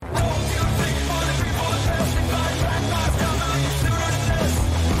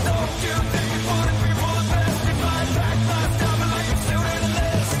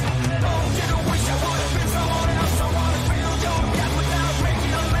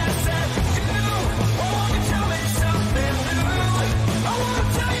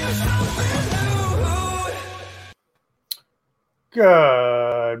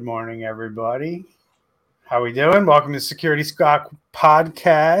Good morning, everybody. How we doing? Welcome to Security Squawk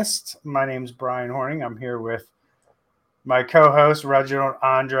Podcast. My name is Brian Horning. I'm here with my co-hosts Reginald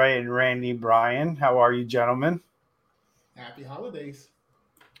Andre and Randy Bryan. How are you, gentlemen? Happy holidays.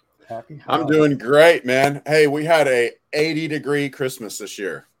 Happy holidays. I'm doing great, man. Hey, we had a 80-degree Christmas this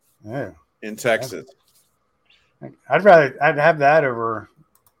year in Texas. I'd have that over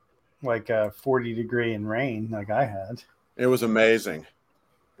like a 40-degree and rain like I had. It was amazing.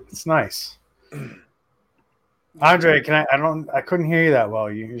 It's nice. Andre, I couldn't hear you that well.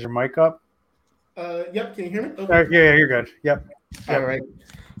 Is your mic up? Yep. Can you hear me? Okay. Yeah, you're good. Yep. All right.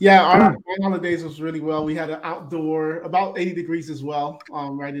 Yeah, our holidays was really well. We had an outdoor, about 80 degrees as well,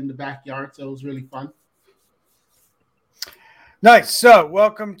 right in the backyard. So it was really fun. Nice. So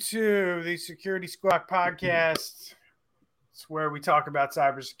welcome to the Security Squawk Podcast. It's where we talk about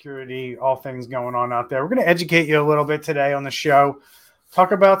cybersecurity, all things going on out there. We're going to educate you a little bit today on the show.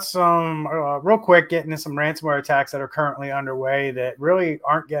 Talk about some, real quick, get into some ransomware attacks that are currently underway that really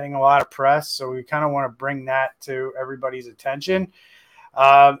aren't getting a lot of press. So we kind of want to bring that to everybody's attention.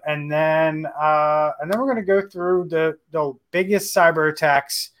 And then we're going to go through the biggest cyber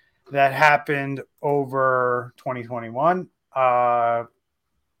attacks that happened over 2021.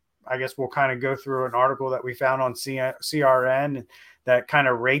 I guess we'll kind of go through an article that we found on CRN that kind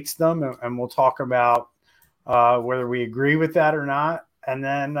of rates them, and we'll talk about whether we agree with that or not. And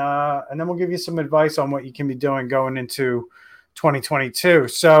then we'll give you some advice on what you can be doing going into 2022.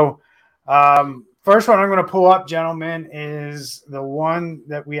 So first one I'm going to pull up, gentlemen, is the one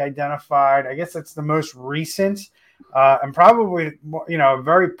that we identified. I guess it's the most recent and probably, a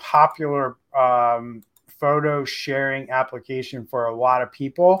very popular photo sharing application for a lot of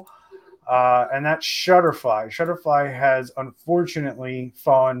people. And that's Shutterfly. Shutterfly has unfortunately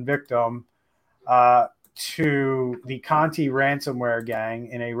fallen victim to the Conti ransomware gang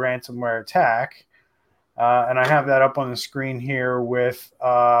in a ransomware attack. And I have that up on the screen here with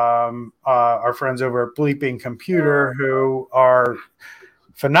our friends over at Bleeping Computer, who are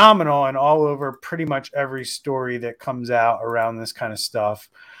phenomenal and all over pretty much every story that comes out around this kind of stuff.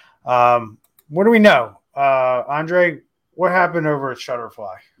 What do we know? Andre, what happened over at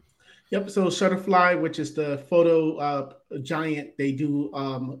Shutterfly? Yep. So Shutterfly, which is the photo giant, they do,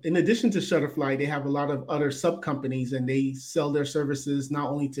 in addition to Shutterfly, they have a lot of other sub companies, and they sell their services not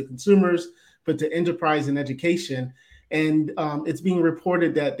only to consumers, but to enterprise and education. And it's being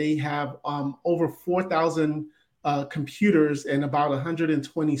reported that they have over 4,000 computers and about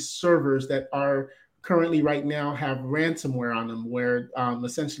 120 servers that are currently right now have ransomware on them, where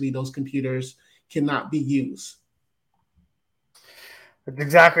essentially those computers cannot be used. That's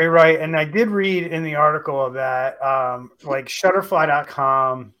exactly right. And I did read in the article of that, like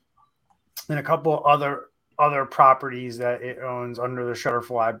Shutterfly.com and a couple other properties that it owns under the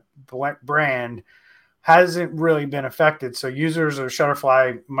Shutterfly brand hasn't really been affected. So users of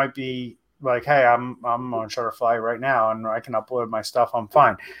Shutterfly might be like, hey, I'm on Shutterfly right now and I can upload my stuff. I'm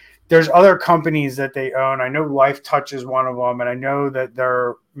fine. There's other companies that they own. I know LifeTouch is one of them, and I know that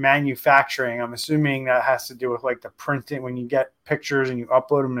they're manufacturing. I'm assuming that has to do with like the printing. When you get pictures and you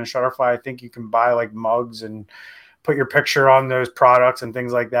upload them in Shutterfly, I think you can buy like mugs and put your picture on those products and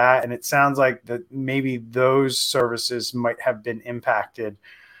things like that. And it sounds like that maybe those services might have been impacted.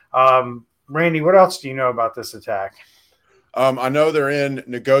 Randy, what else do you know about this attack? I know they're in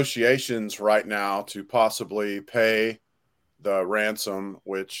negotiations right now to possibly pay the ransom,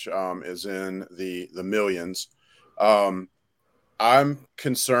 which is in the millions. I'm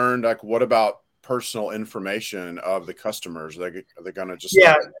concerned, like, what about personal information of the customers? Are they going to just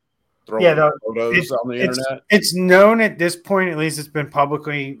throw photos on the internet? It's known at this point, at least it's been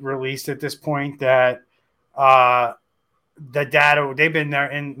publicly released at this point, that the data, they've been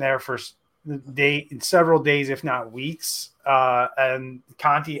in there for several days, if not weeks. And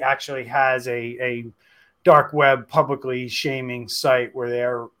Conti actually has a dark web publicly shaming site where they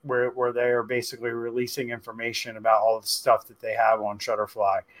are basically releasing information about all the stuff that they have on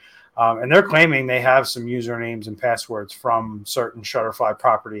Shutterfly. And they're claiming they have some usernames and passwords from certain Shutterfly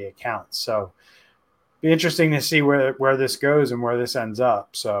property accounts. So be interesting to see where this goes and where this ends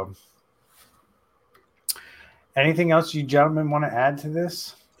up. So anything else you gentlemen want to add to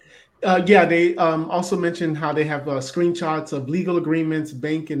this? They also mentioned how they have screenshots of legal agreements,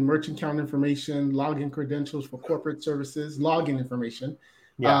 bank and merchant account information, login credentials for corporate services, login information,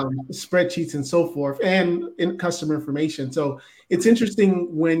 spreadsheets and so forth, and in customer information. So it's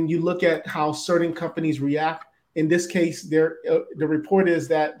interesting when you look at how certain companies react. In this case, the report is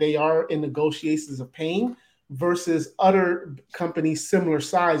that they are in negotiations of paying versus other companies similar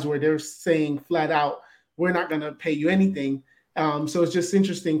size where they're saying flat out, we're not going to pay you anything. So it's just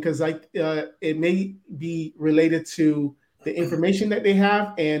interesting because it may be related to the information that they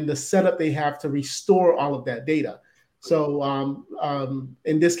have and the setup they have to restore all of that data. So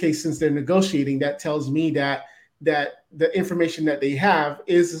in this case, since they're negotiating, that tells me that the information that they have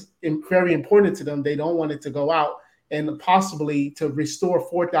is very important to them. They don't want it to go out, and possibly to restore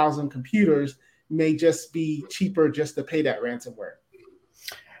 4,000 computers may just be cheaper just to pay that ransomware.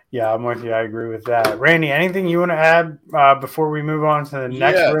 Yeah, I'm with you. I agree with that. Randy, anything you want to add before we move on to the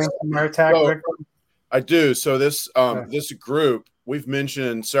next ransomware attack victim? I do. So this group we've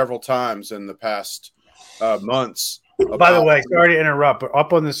mentioned several times in the past months. By the way, sorry to interrupt, but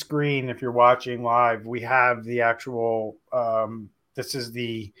up on the screen, if you're watching live, we have the actual. This is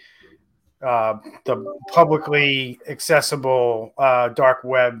the publicly accessible dark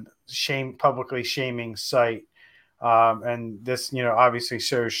web publicly shaming site. And this, obviously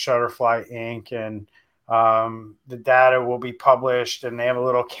shows Shutterfly Inc. And the data will be published, and they have a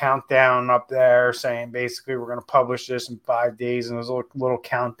little countdown up there saying basically we're going to publish this in 5 days, and there's a little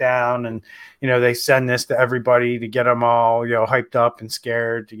countdown, and they send this to everybody to get them all hyped up and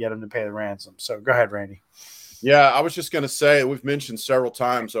scared to get them to pay the ransom. So go ahead, Randy. Yeah, I was just going to say we've mentioned several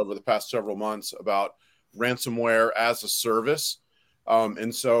times over the past several months about ransomware as a service,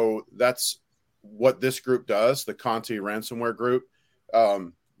 and so that's what this group does, the Conti ransomware group.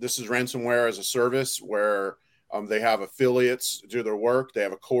 This is ransomware as a service where they have affiliates do their work. They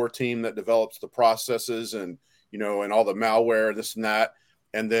have a core team that develops the processes and and all the malware, this and that.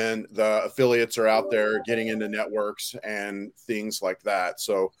 And then the affiliates are out there getting into networks and things like that.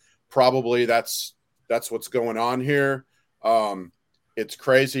 So probably that's what's going on here. It's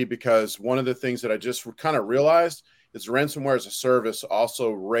crazy because one of the things that I just kind of realized is ransomware as a service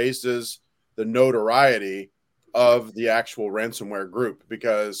also raises the notoriety of the actual ransomware group,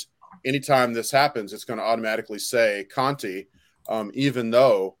 because anytime this happens, it's going to automatically say Conti, even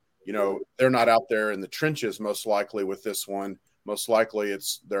though, they're not out there in the trenches, most likely with this one. Most likely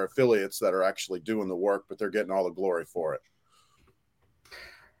it's their affiliates that are actually doing the work, but they're getting all the glory for it.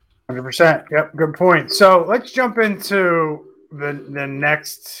 100%. Yep. Good point. So let's jump into the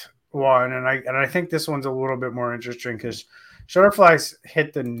next one. And I think this one's a little bit more interesting because Shutterfly's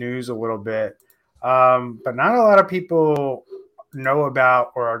hit the news a little bit, but not a lot of people know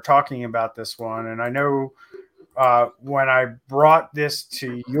about or are talking about this one. And I know when I brought this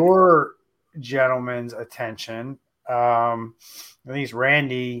to your gentleman's attention, at least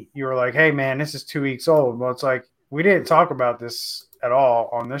Randy, you were like, hey, man, this is 2 weeks old. Well, it's like we didn't talk about this at all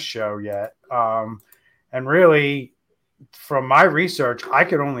on this show yet. And really, from my research, I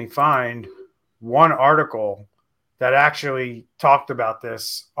could only find one article that actually talked about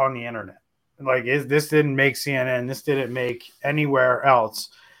this on the internet. Like, this didn't make CNN, this didn't make anywhere else.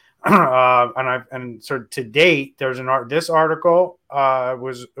 And so to date, there's this article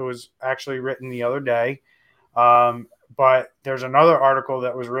was actually written the other day. But there's another article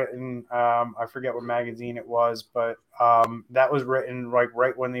that was written, I forget what magazine it was, but that was written like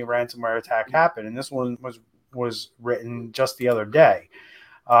right when the ransomware attack happened. And this one was written just the other day.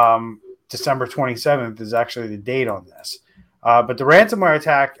 December 27th is actually the date on this. But the ransomware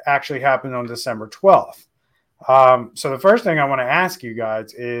attack actually happened on December 12th. So the first thing I want to ask you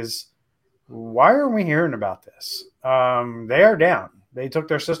guys is, why aren't we hearing about this? They are down. They took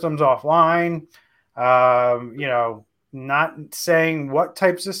their systems offline. Not saying what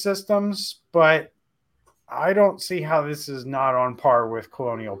types of systems, but I don't see how this is not on par with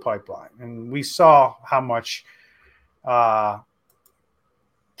Colonial Pipeline. And we saw how much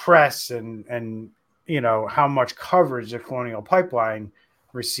press and how much coverage the Colonial Pipeline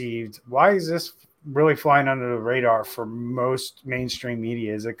received. Why is this really flying under the radar for most mainstream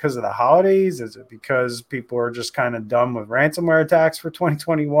media? Is it because of the holidays? Is it because people are just kind of done with ransomware attacks for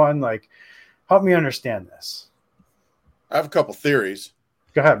 2021? Like, help me understand this. I have a couple theories.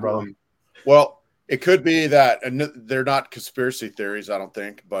 Go ahead, brother. Well, it could be that, and they're not conspiracy theories, I don't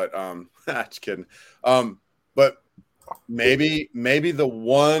think, but just kidding. But maybe the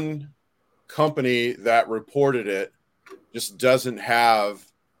one company that reported it just doesn't have,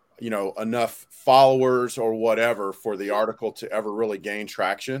 enough followers or whatever for the article to ever really gain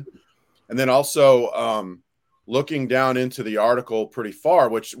traction. And then also looking down into the article pretty far,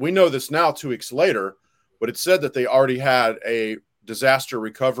 which we know this now 2 weeks later, but it said that they already had a disaster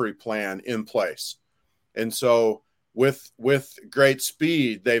recovery plan in place. And so with great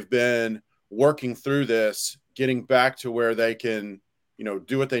speed, they've been working through this, getting back to where they can,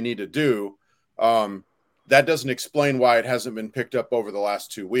 do what they need to do. That doesn't explain why it hasn't been picked up over the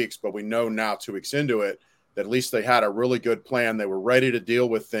last 2 weeks, but we know now 2 weeks into it that at least they had a really good plan. They were ready to deal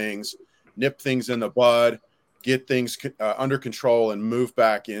with things, nip things in the bud, get things under control and move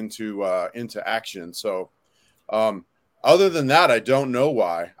back into action. So other than that, I don't know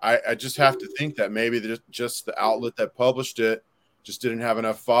why. I just have to think that maybe just the outlet that published it just didn't have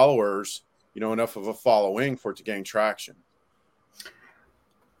enough followers, enough of a following for it to gain traction.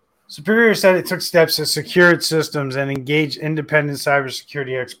 Superior said it took steps to secure its systems and engage independent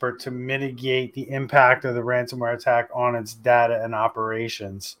cybersecurity expert to mitigate the impact of the ransomware attack on its data and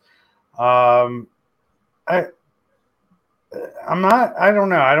operations. I don't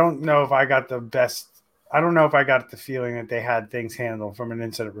know. I don't know if I got the best. I don't know if I got the feeling that they had things handled from an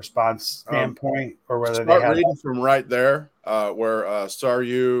incident response standpoint, or whether they had reading from right there where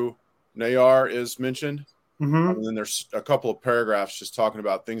Saryu Nayar is mentioned. Mm-hmm. And then there's a couple of paragraphs just talking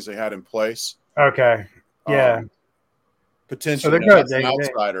about things they had in place. Okay. Yeah. Potentially, so that's an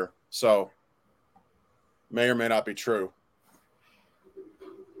outsider. So may or may not be true.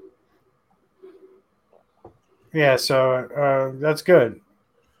 Yeah. So that's good.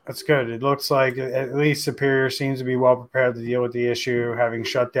 That's good. It looks like at least Superior seems to be well prepared to deal with the issue, having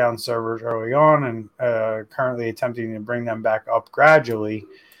shut down servers early on and currently attempting to bring them back up gradually.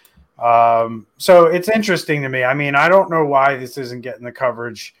 So it's interesting to me. I mean, I don't know why this isn't getting the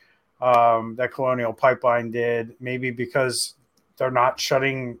coverage that Colonial Pipeline did. Maybe because they're not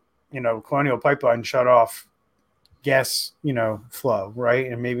shutting, Colonial Pipeline shut off gas, flow, right?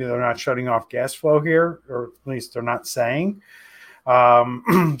 And maybe they're not shutting off gas flow here, or at least they're not saying.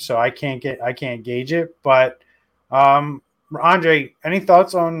 So I can't gauge it. But Andre, any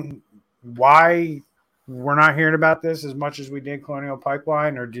thoughts on why we're not hearing about this as much as we did Colonial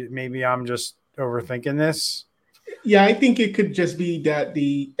Pipeline, or maybe I'm just overthinking this? Yeah, I think it could just be that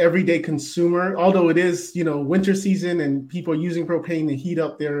the everyday consumer, although it is, winter season and people are using propane to heat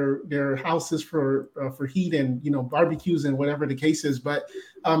up their houses for heat and, barbecues and whatever the case is. But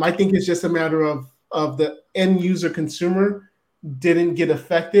I think it's just a matter of the end user consumer didn't get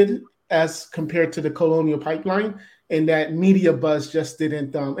affected as compared to the Colonial Pipeline. And that media buzz just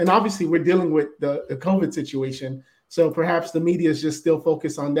didn't. And obviously, we're dealing with the COVID situation, so perhaps the media is just still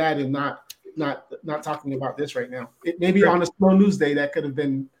focused on that and not talking about this right now. It maybe on a slow news day that could have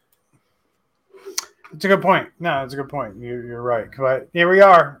been. It's a good point. No, it's a good point. You're right. But here we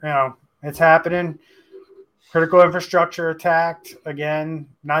are. It's happening. Critical infrastructure attacked again.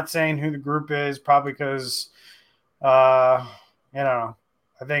 Not saying who the group is, probably because, I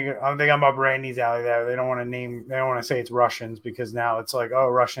think I'm up Randy's alley there. They don't want to say it's Russians because now it's like, oh,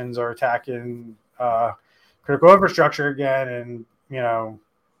 Russians are attacking critical infrastructure again, and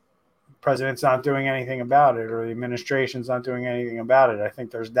president's not doing anything about it, or the administration's not doing anything about it. I think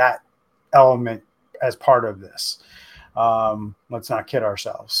there's that element as part of this. Let's not kid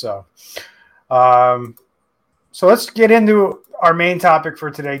ourselves. So let's get into our main topic for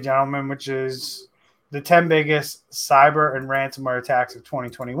today, gentlemen, which is the 10 biggest cyber and ransomware attacks of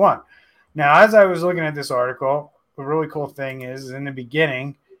 2021. Now, as I was looking at this article, the really cool thing is in the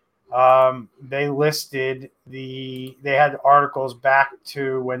beginning, they had articles back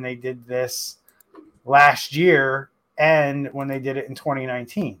to when they did this last year and when they did it in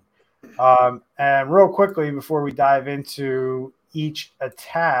 2019. And real quickly, before we dive into each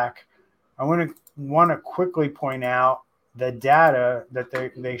attack, I want to quickly point out the data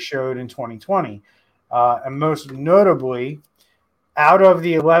that they showed in 2020. And most notably, out of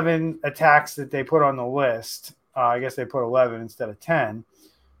the 11 attacks that they put on the list, I guess they put 11 instead of 10,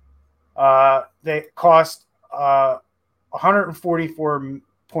 they cost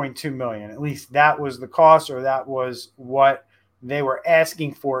 $144.2 million. At least that was the cost, or that was what they were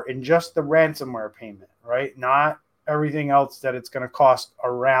asking for in just the ransomware payment, right? Not everything else that it's going to cost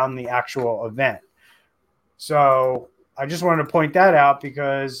around the actual event. So I just wanted to point that out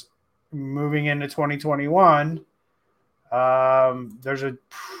because moving into 2021, there's a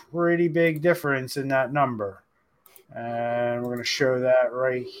pretty big difference in that number. And we're going to show that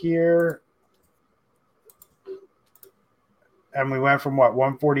right here. And we went from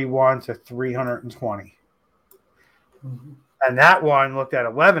 141 to 320. Mm-hmm. And that one looked at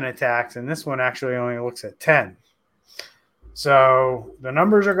 11 attacks, and this one actually only looks at 10. So the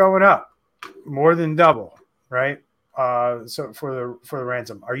numbers are going up more than double, right? So for the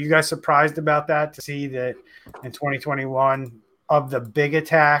ransom, are you guys surprised about that, to see that in 2021 of the big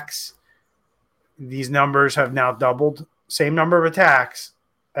attacks, these numbers have now doubled? Same number of attacks,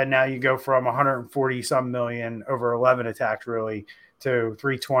 and now you go from 140 some million over 11 attacks really to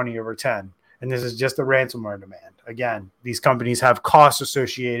 320 over 10. And this is just the ransomware demand. Again, these companies have costs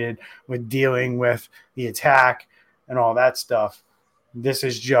associated with dealing with the attack and all that stuff. This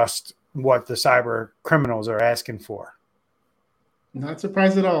is just what the cyber criminals are asking for. Not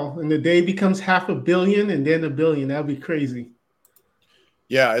surprised at all. And the day becomes 500 million and then 1 billion. That'd be crazy.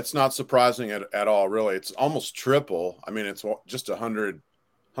 Yeah, it's not surprising at all, really. It's almost triple. I mean, it's just 100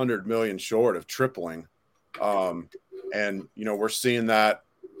 million short of tripling. And, we're seeing that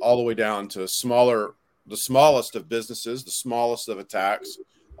all the way down to the smallest of businesses, the smallest of attacks,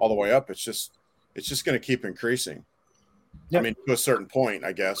 all the way up. It's just going to keep increasing. Yep. I mean, to a certain point,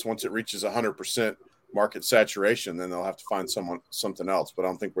 I guess, once it reaches 100% market saturation, then they'll have to find something else. But I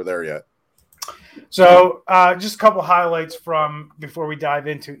don't think we're there yet. So just a couple highlights from before we dive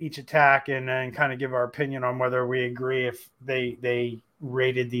into each attack and then kind of give our opinion on whether we agree if they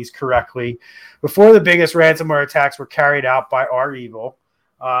rated these correctly. Before the biggest ransomware attacks were carried out by REvil,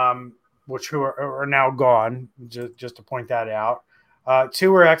 which are now gone, just to point that out.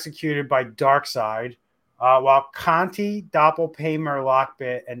 2 were executed by DarkSide, while Conti, Doppelpaymer,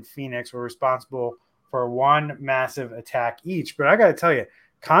 Lockbit, and Phoenix were responsible for 1 massive attack each. But I got to tell you,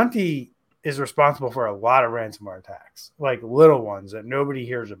 Conti is responsible for a lot of ransomware attacks, like little ones that nobody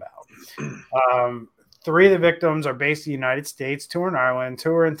hears about. 3 of the victims are based in the United States, 2 are in Ireland,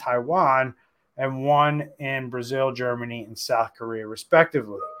 2 are in Taiwan, and 1 in Brazil, Germany, and South Korea,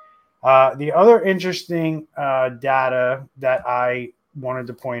 respectively. The other interesting data that I wanted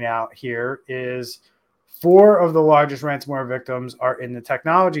to point out here is 4 of the largest ransomware victims are in the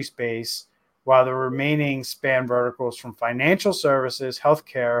technology space, while the remaining span verticals from financial services,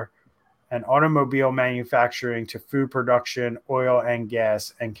 healthcare, and automobile manufacturing to food production, oil and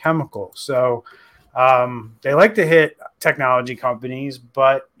gas, and chemicals. So they like to hit technology companies,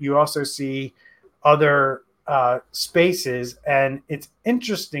 but you also see other spaces. And it's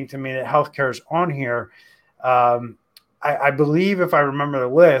interesting to me that healthcare is on here. I believe, if I remember the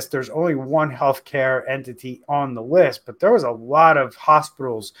list, there's only 1 healthcare entity on the list, but there was a lot of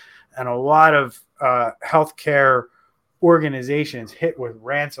hospitals and a lot of healthcare organizations hit with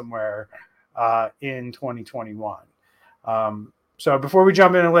ransomware in 2021. So before we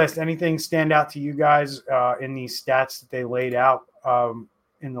jump in the list, anything stand out to you guys in these stats that they laid out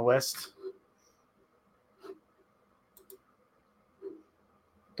in the list?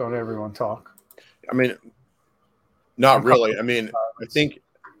 Don't everyone talk? I mean, not really. I mean,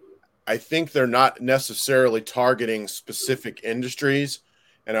 I think they're not necessarily targeting specific industries.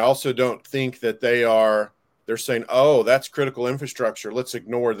 And I also don't think that they're saying, oh, that's critical infrastructure, let's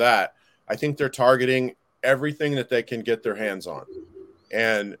ignore that. I think they're targeting everything that they can get their hands on.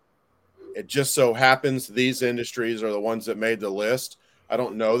 And it just so happens these industries are the ones that made the list. I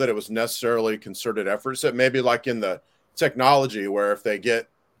don't know that it was necessarily concerted efforts. It may be like in the technology where if they get,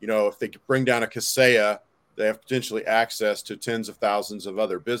 if they bring down a Kaseya, they have potentially access to tens of thousands of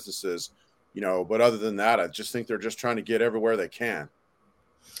other businesses, but other than that, I just think they're just trying to get everywhere they can.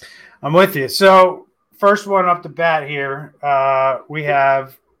 I'm with you. So first one up the bat here, we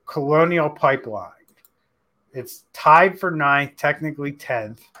have Colonial Pipeline. It's tied for 9th, technically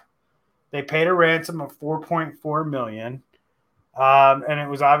 10th. They paid a ransom of $4.4 million. And it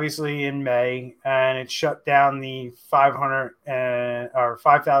was obviously in May, and it shut down the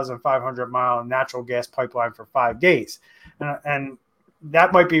 5,500 mile natural gas pipeline for 5 days. And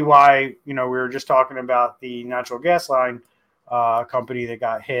that might be why, we were just talking about the natural gas line company that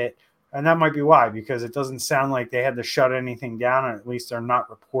got hit. And that might be why, because it doesn't sound like they had to shut anything down, or at least they're not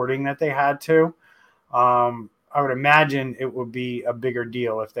reporting that they had to. I would imagine it would be a bigger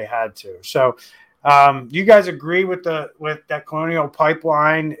deal if they had to. So do you guys agree with that Colonial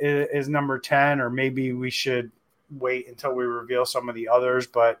Pipeline is number 10, or maybe we should wait until we reveal some of the others?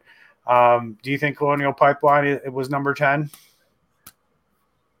 But do you think Colonial Pipeline it was number 10?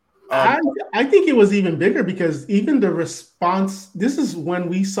 I think it was even bigger, because even the response, this is when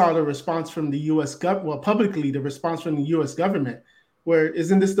we saw the response from the U.S. publicly, the response from the U.S. government, where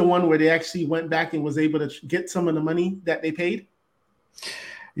isn't this the one where they actually went back and was able to get some of the money that they paid?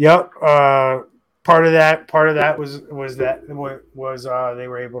 Yep. Part of that was they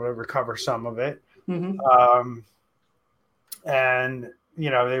were able to recover some of it. Mm-hmm. And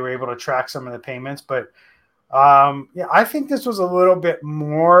they were able to track some of the payments, but I think this was a little bit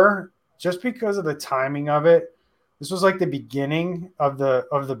more just because of the timing of it. This was like the beginning of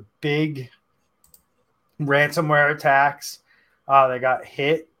the big ransomware attacks that got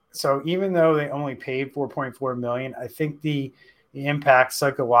hit. So even though they only paid $4.4 million, I think the impact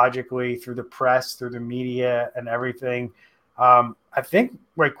psychologically through the press, through the media, and everything, I think,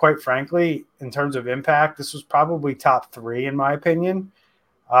 quite frankly, in terms of impact, this was probably top 3 in my opinion,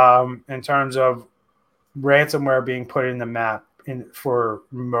 in terms of ransomware being put in the map for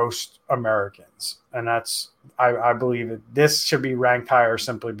most Americans. And that's, I believe that this should be ranked higher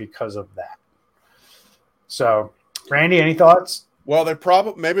simply because of that. So, Randy, any thoughts? Well,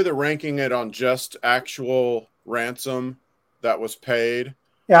 maybe they're ranking it on just actual ransom that was paid.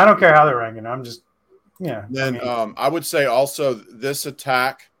 Yeah, I don't care how they're ranking. I'm just, yeah. Then I would say also this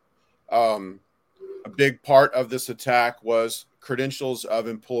attack, a big part of this attack was credentials of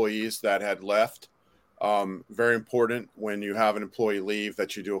employees that had left. Very important when you have an employee leave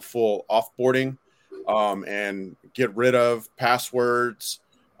that you do a full offboarding and get rid of passwords,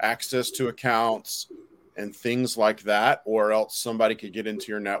 access to accounts, and things like that, or else somebody could get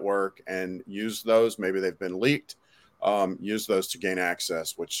into your network and use those. Maybe they've been leaked, use those to gain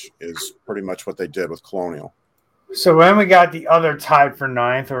access, which is pretty much what they did with Colonial. So when we got the other tied for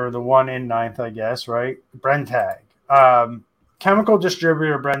ninth, or the one in ninth, I guess, right? Brenntag. Chemical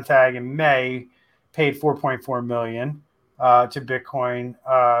distributor Brenntag in May paid $4.4 million to Bitcoin,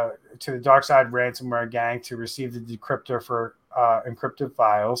 to the DarkSide ransomware gang to receive the decryptor for encrypted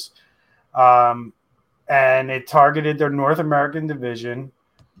files. And it targeted their North American division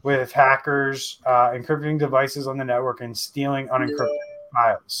with hackers encrypting devices on the network and stealing unencrypted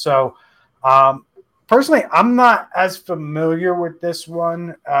files. So personally, I'm not as familiar with this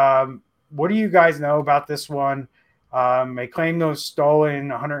one. What do you guys know about this one? They claim those stolen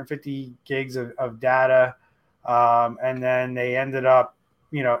 150 gigs of data, and then they ended up,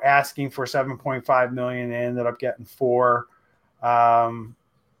 asking for 7.5 million. They ended up getting 4,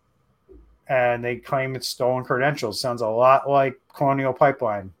 and they claim it's stolen credentials. Sounds a lot like Colonial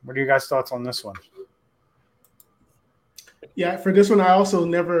Pipeline. What are you guys' thoughts on this one? Yeah, for this one, I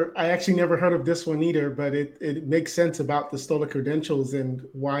actually never heard of this one either, but it makes sense about the stolen credentials and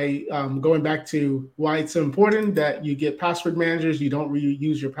why, going back to why it's so important that you get password managers, you don't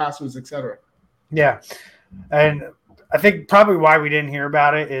reuse your passwords, etc. Yeah. And I think probably why we didn't hear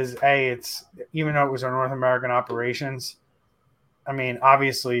about it is it's, even though it was our North American operations, I mean,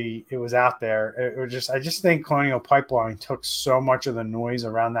 obviously it was out there. I just think Colonial Pipeline took so much of the noise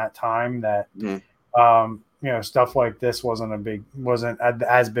around that time that, stuff like this wasn't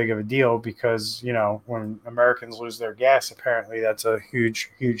as big of a deal because, when Americans lose their gas, apparently that's a huge,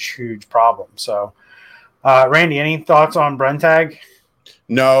 huge, huge problem. So, Randy, any thoughts on Brenntag?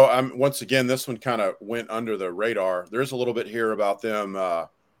 No, once again, this one kind of went under the radar. There's a little bit here about them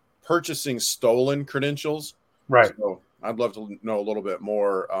purchasing stolen credentials. Right. So I'd love to know a little bit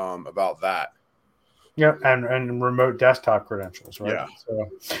more about that. Yeah, and remote desktop credentials, right?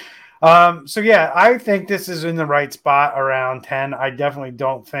 Yeah. So yeah, I think this is in the right spot around 10. I definitely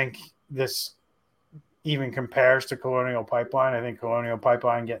don't think this even compares to Colonial Pipeline. I think Colonial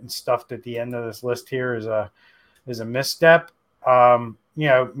Pipeline getting stuffed at the end of this list here is a misstep.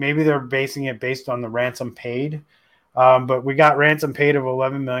 Maybe they're based on the ransom paid. But we got ransom paid of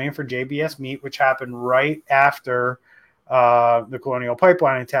 $11 million for JBS Meat, which happened right after the Colonial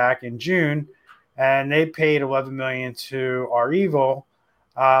Pipeline attack in June, and they paid $11 million to REvil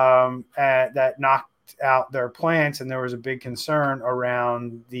that knocked out their plants, and there was a big concern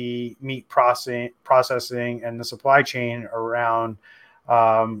around the meat processing and the supply chain around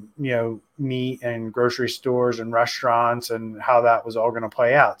meat and grocery stores and restaurants and how that was all going to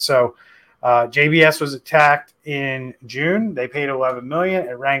play out. So JBS was attacked in June. They paid $11 million.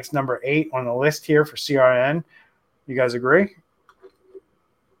 It ranks number 8 on the list here for CRN. You guys agree?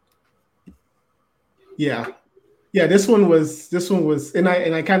 Yeah. This one was, and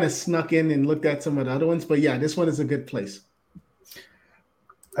I kind of snuck in and looked at some of the other ones, but yeah, this one is a good place.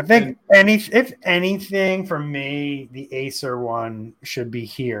 I think if anything for me, the Acer one should be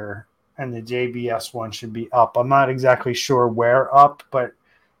here and the JBS one should be up. I'm not exactly sure where up, but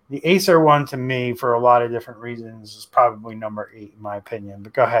the Acer one to me, for a lot of different reasons, is probably number 8 in my opinion.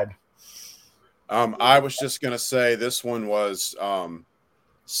 But go ahead. I was just going to say this one was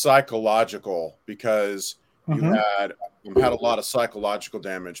psychological because you had a lot of psychological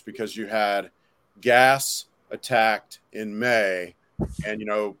damage because you had gas attacked in May, and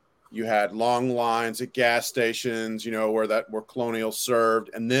you had long lines at gas stations, where Colonial served,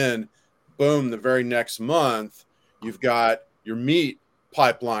 and then boom, the very next month you've got your meat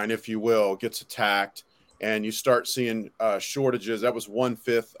pipeline, if you will, gets attacked, and you start seeing shortages. That was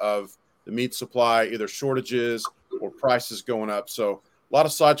 1/5 of the meat supply, either shortages or prices going up. So a lot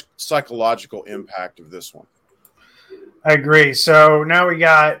of psychological impact of this one. I agree. So now we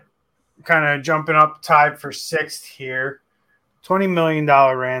got kind of jumping up tied for 6th here, $20 million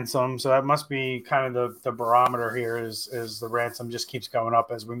ransom. So that must be kind of the barometer here is the ransom just keeps going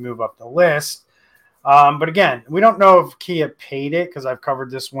up as we move up the list. But again, we don't know if Kia paid it because I've covered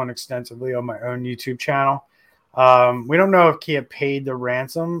this one extensively on my own YouTube channel. We don't know if Kia paid the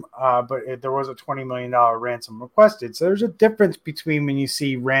ransom, but there was a $20 million ransom requested. So there's a difference between when you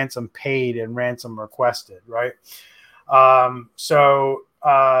see ransom paid and ransom requested, right? It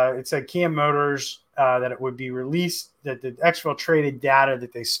said Kia Motors that it would be released, that the exfiltrated data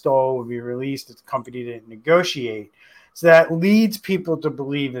that they stole would be released if the company didn't negotiate. So that leads people to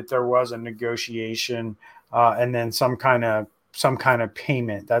believe that there was a negotiation and then some kind of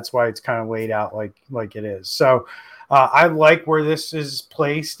payment. That's why it's kind of laid out like it is. So I like where this is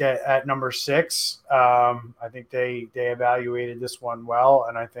placed at number 6. I think they evaluated this one well,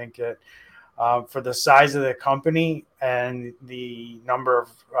 and I think it for the size of the company and the number of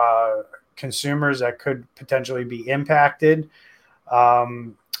consumers that could potentially be impacted,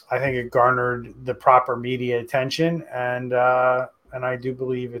 I think it garnered the proper media attention, and I do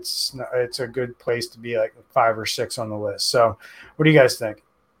believe it's a good place to be like 5 or 6 on the list. So, what do you guys think?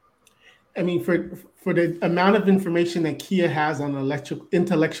 I mean, for the amount of information that Kia has on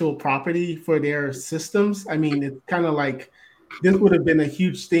intellectual property for their systems, I mean, it's kind of like this would have been a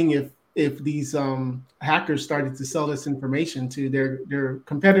huge thing if these hackers started to sell this information to their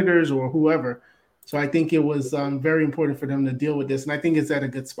competitors or whoever. So I think it was very important for them to deal with this, and I think it's at a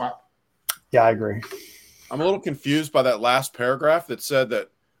good spot. Yeah, I agree. I'm a little confused by that last paragraph that said that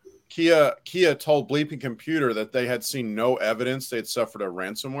Kia told Bleeping Computer that they had seen no evidence they'd suffered a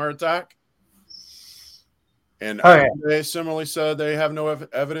ransomware attack. And they similarly said they have no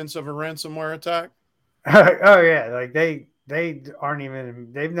evidence of a ransomware attack. Like they aren't even,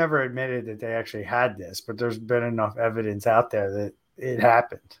 they've never admitted that they actually had this, but there's been enough evidence out there that it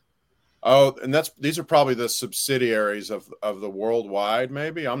happened. Oh, and these are probably the subsidiaries of the Worldwide.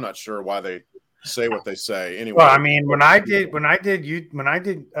 Maybe I'm not sure why they say what they say. Anyway, well, I mean, when I did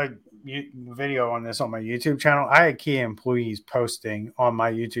a video on this on my YouTube channel, I had Kia employees posting on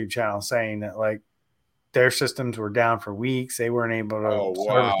my YouTube channel saying that like their systems were down for weeks. They weren't able to,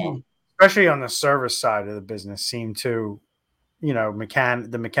 service, especially on the service side of the business, seemed to,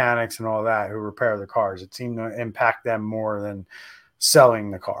 the mechanics and all that who repair the cars. It seemed to impact them more than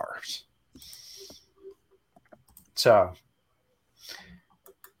selling the cars. So,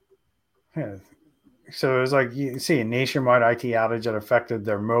 yeah. So it was like, you see a nationwide IT outage that affected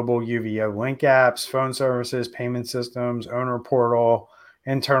their mobile UVO link apps, phone services, payment systems, owner portal,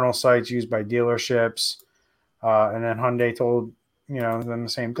 internal sites used by dealerships. And then Hyundai told, them the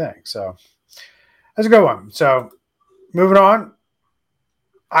same thing. So that's a good one. So moving on,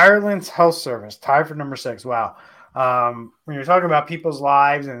 Ireland's health service tied for number 6. Wow. When you're talking about people's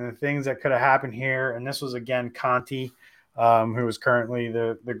lives and the things that could have happened here, and this was again Conti, who is currently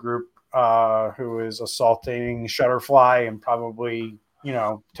the group who is assaulting Shutterfly and probably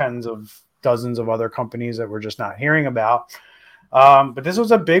dozens of other companies that we're just not hearing about. But this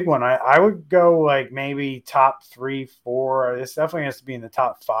was a big one. I would go like maybe top 3, 4. This definitely has to be in the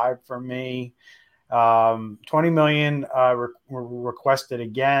top 5 for me. 20 million requested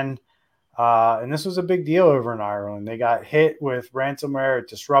again. And this was a big deal over in Ireland. They got hit with ransomware. It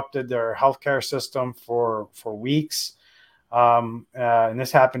disrupted their healthcare system for weeks. And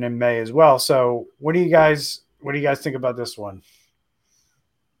this happened in May as well. So what do you guys think about this one?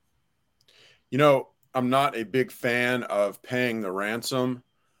 I'm not a big fan of paying the ransom,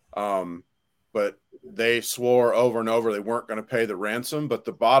 but they swore over and over they weren't going to pay the ransom. But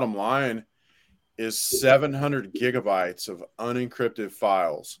the bottom line is 700 gigabytes of unencrypted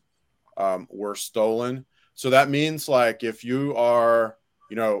files were stolen. So that means like if you are,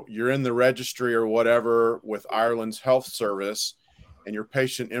 you're in the registry or whatever with Ireland's health service and your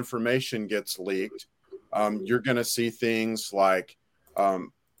patient information gets leaked, you're going to see things like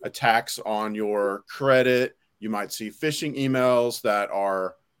attacks on your credit. You might see phishing emails that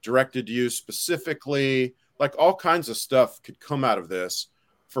are directed to you specifically. Like all kinds of stuff could come out of this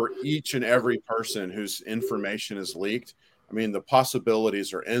for each and every person whose information is leaked. I mean, the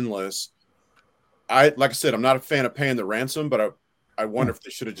possibilities are endless. Like I said, I'm not a fan of paying the ransom, but I wonder if they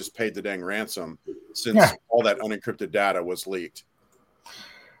should have just paid the dang ransom since all that unencrypted data was leaked.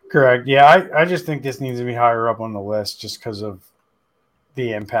 Correct. Yeah, I just think this needs to be higher up on the list just because of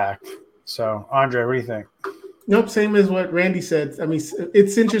the impact. So, Andre, what do you think? Nope, same as what Randy said. I mean,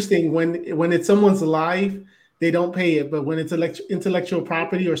 it's interesting when it's someone's live, they don't pay it, but when it's intellectual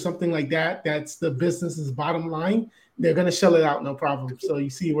property or something like that, that's the business's bottom line. They're going to shell it out, no problem. So you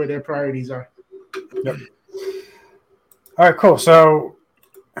see where their priorities are. Yep. All right, cool. So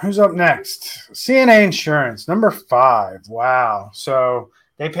who's up next? CNA Insurance, number 5. Wow. So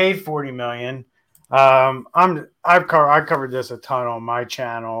they paid $40 million. I've covered this a ton on my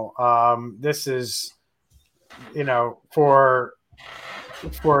channel. This is, for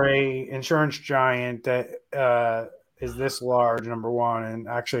a insurance giant that is this large, number one, and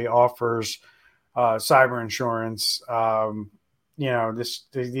actually offers cyber insurance.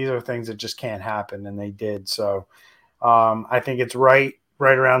 These are things that just can't happen, and they did. So I think it's right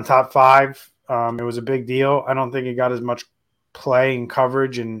around top 5. It was a big deal. I don't think it got as much play and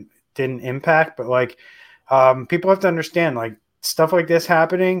coverage and didn't impact, but like people have to understand, like stuff like this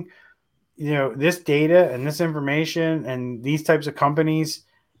happening, this data and this information and these types of companies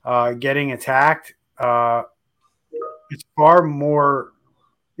getting attacked, it's far more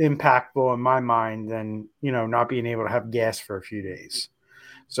impactful in my mind than, not being able to have gas for a few days.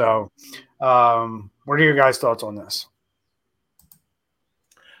 So what are your guys' thoughts on this?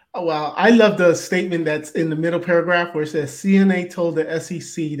 Oh, wow. I love the statement that's in the middle paragraph where it says CNA told the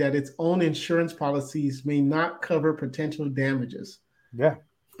SEC that its own insurance policies may not cover potential damages. Yeah.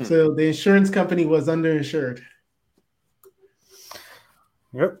 So the insurance company was underinsured.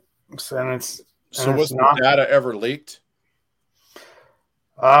 Yep. So was the data ever leaked?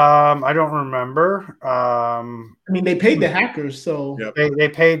 I don't remember. I mean, they paid the hackers, so they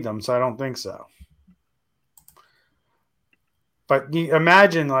paid them, so I don't think so. But you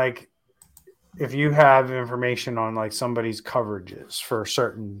imagine, like, if you have information on like somebody's coverages for a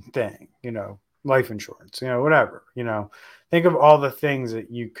certain thing, life insurance, whatever, think of all the things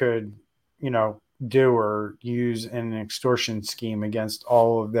that you could, do or use in an extortion scheme against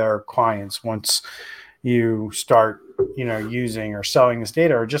all of their clients once you start, using or selling this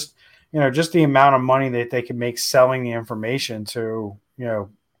data, or just the amount of money that they could make selling the information to,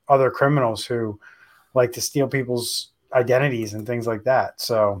 other criminals who like to steal people's identities and things like that.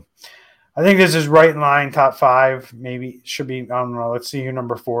 So I think this is right in line, top 5, maybe should be, I don't know. Let's see who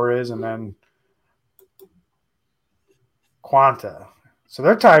number 4 is. And then Quanta. So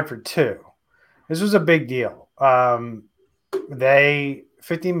they're tied for 2. This was a big deal. They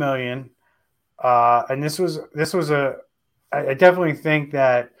 50 million. And this was I definitely think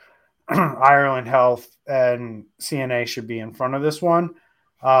that Ireland Health and CNA should be in front of this one.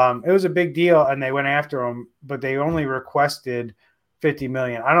 It was a big deal, and they went after them, but they only requested 50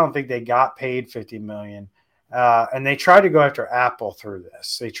 million. I don't think they got paid 50 million. And they tried to go after Apple through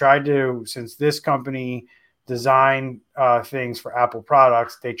this. They tried to, since this company designed things for Apple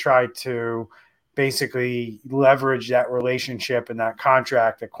products, they tried to basically leverage that relationship and that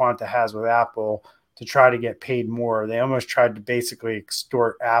contract that Quanta has with Apple to try to get paid more. They almost tried to basically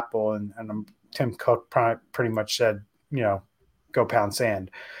extort Apple, and Tim Cook pretty much said, go pound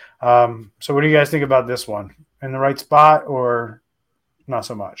sand. So what do you guys think about this one? In the right spot or not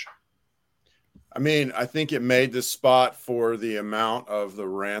so much? I mean, I think it made the spot for the amount of the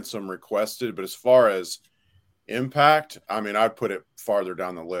ransom requested, but as far as impact, I mean, I'd put it farther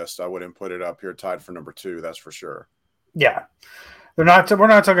down the list. I wouldn't put it up here tied for number 2. That's for sure. Yeah. We're not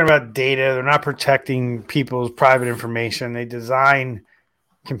talking about data. They're not protecting people's private information. They design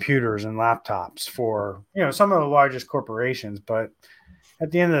computers and laptops for, some of the largest corporations, but at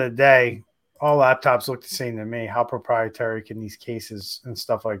the end of the day, all laptops look the same to me. How proprietary can these cases and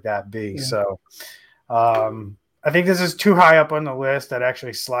stuff like that be? Yeah. So I think this is too high up on the list. I'd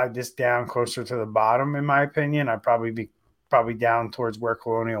actually slide this down closer to the bottom, in my opinion. I'd probably be down towards where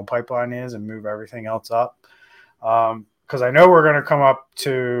Colonial Pipeline is and move everything else up. Because I know we're going to come up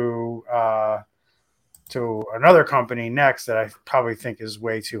to another company next that I probably think is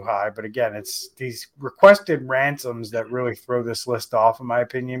way too high. But again, it's these requested ransoms that really throw this list off, in my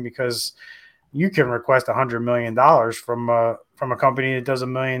opinion, because you can request $100 million from a company that does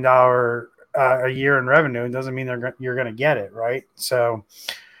 $1 million a year in revenue. It doesn't mean you're going to get it, right? So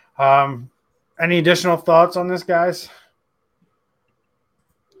any additional thoughts on this, guys?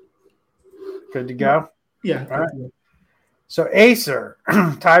 Good to go? Yeah. All right. So Acer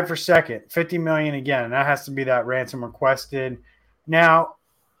tied for second, 50 million again. And that has to be that ransom requested. Now,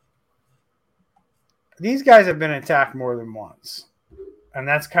 these guys have been attacked more than once, and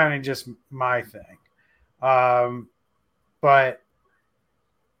that's kind of just my thing. But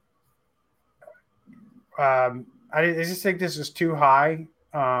I just think this is too high.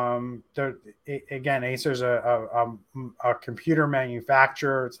 Again, Acer's a computer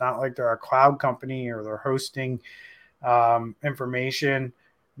manufacturer. It's not like they're a cloud company or they're hosting information.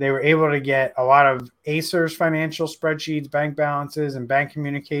 They were able to get a lot of Acer's financial spreadsheets, bank balances, and bank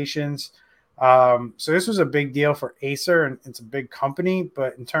communications. So this was a big deal for Acer, and it's a big company,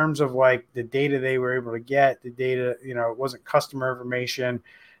 but in terms of like the data they were able to get, the data, it wasn't customer information.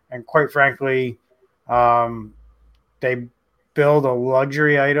 And quite frankly, they build a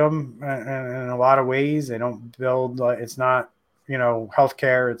luxury item in a lot of ways. They don't build, it's not,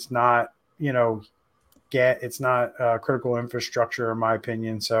 healthcare. It's not, it's not critical infrastructure, in my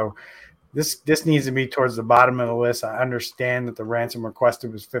opinion. So this needs to be towards the bottom of the list. I understand that the ransom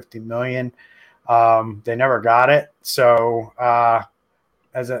requested was 50 million. They never got it. So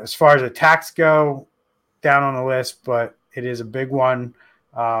as far as attacks go, down on the list, but it is a big one.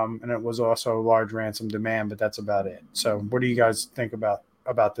 And it was also a large ransom demand, but that's about it. So what do you guys think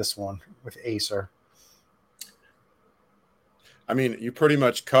about this one with Acer? I mean, you pretty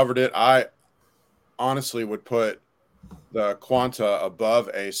much covered it. I honestly would put the Quanta above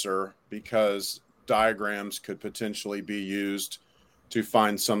Acer because diagrams could potentially be used to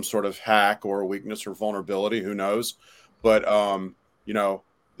find some sort of hack or weakness or vulnerability. Who knows? But,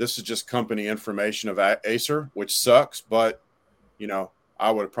 this is just company information of Acer, which sucks. But,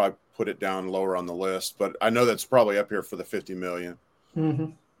 I would have probably put it down lower on the list. But I know that's probably up here for the 50 million.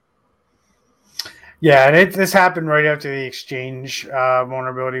 Mm-hmm. Yeah, and this happened right after the Exchange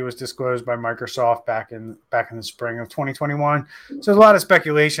vulnerability was disclosed by Microsoft back in the spring of 2021. So there's a lot of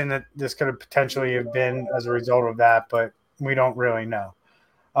speculation that this could have potentially have been as a result of that, but we don't really know.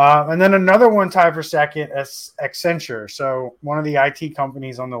 And then another one tied for second is Accenture. So one of the IT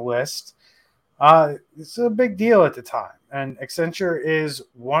companies on the list. It's a big deal at the time, and Accenture is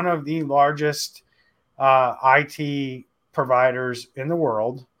one of the largest IT providers in the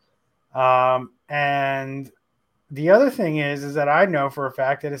world. And the other thing is that I know for a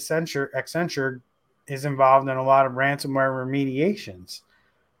fact that Accenture is involved in a lot of ransomware remediations.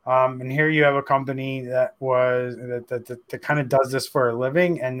 And here you have a company that kind of does this for a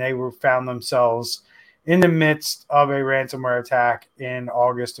living, and they found themselves in the midst of a ransomware attack in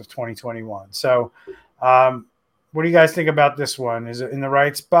August of 2021. So, what do you guys think about this one? Is it in the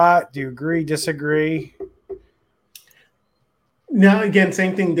right spot? Do you agree, disagree? Now, again,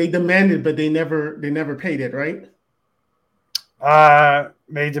 same thing. They demanded, but they never paid it, right?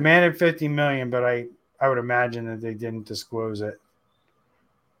 They demanded $50 million, but I would imagine that they didn't disclose it.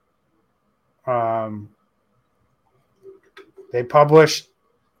 They published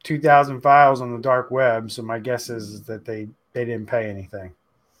 2,000 files on the dark web, so my guess is that they didn't pay anything.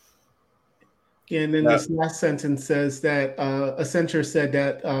 Yeah, and then this last sentence says that Accenture said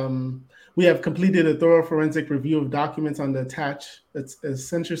that we have completed a thorough forensic review of documents on the attached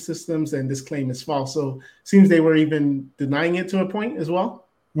Accenture systems, and this claim is false. So it seems they were even denying it to a point as well.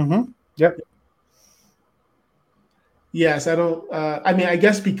 Mm-hmm. Yep. Yes, I don't. I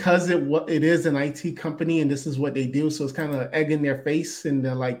guess because it is an IT company and this is what they do, so it's kind of egg in their face, and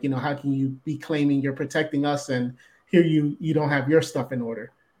they're like, how can you be claiming you're protecting us, and here you don't have your stuff in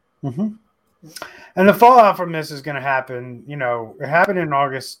order. Mm-hmm. And the fallout from this is going to happen. It happened in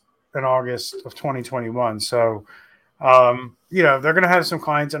August of 2021. So, they're going to have some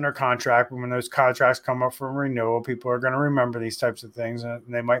clients under contract. When those contracts come up for renewal, people are going to remember these types of things, and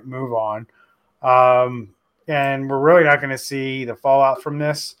they might move on. And we're really not going to see the fallout from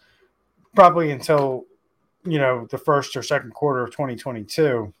this probably until, the first or second quarter of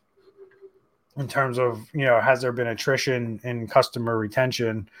 2022 in terms of, has there been attrition in customer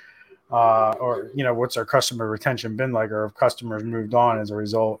retention or what's our customer retention been like, or if customers moved on as a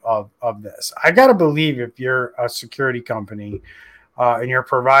result of this. I got to believe if you're a security company and you're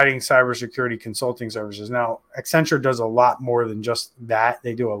providing cybersecurity consulting services. Now, Accenture does a lot more than just that.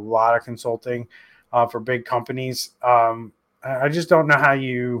 They do a lot of consulting for big companies. I just don't know how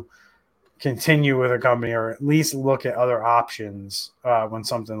you continue with a company or at least look at other options when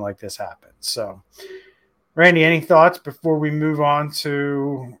something like this happens. So, Randy, any thoughts before we move on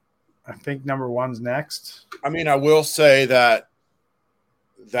to, I think number one's next? I mean, I will say that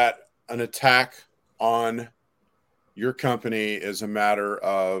an attack on your company is a matter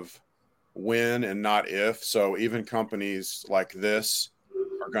of when and not if. So even companies like this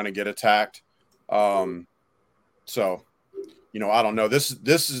are going to get attacked. So, I don't know.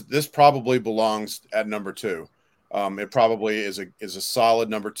 This probably belongs at number two. It probably is a solid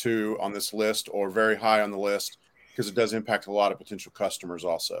number two on this list, or very high on the list, because it does impact a lot of potential customers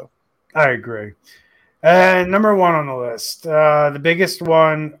also. I agree. And number one on the list, the biggest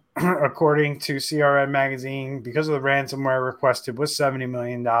one, according to CRN Magazine, because of the ransomware requested, was $70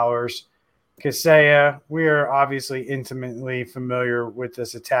 million. Kaseya, we are obviously intimately familiar with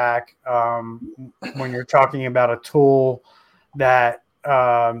this attack. When you're talking about a tool that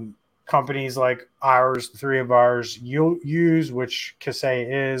companies like ours, three of ours, use, which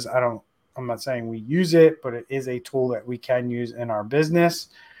Kaseya is, I'm not saying we use it, but it is a tool that we can use in our business.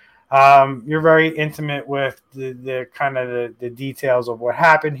 You're very intimate with the kind of the details of what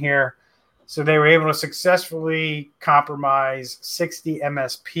happened here. So they were able to successfully compromise 60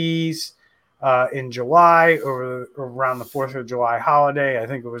 MSPs in July around the 4th of July holiday. I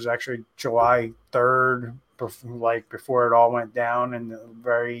think it was actually July 3rd, before it all went down in the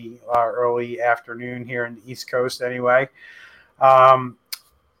very early afternoon here in the East Coast anyway.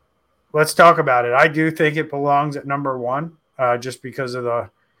 Let's talk about it. I do think it belongs at number one just because of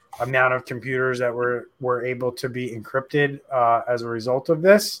amount of computers that were able to be encrypted as a result of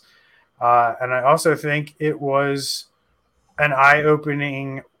this. And I also think it was an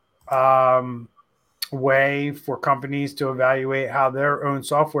eye-opening way for companies to evaluate how their own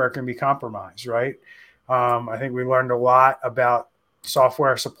software can be compromised, right? I think we learned a lot about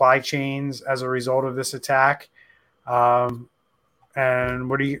software supply chains as a result of this attack. And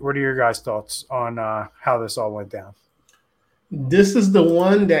what are your guys' thoughts on how this all went down? This is the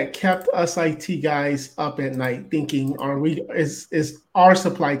one that kept us IT guys up at night thinking, is our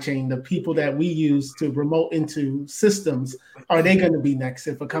supply chain, the people that we use to remote into systems, are they going to be next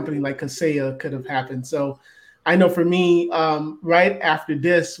if a company like Kaseya could have happened? So I know for me, right after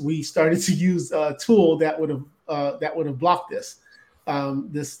this, we started to use a tool that would have blocked this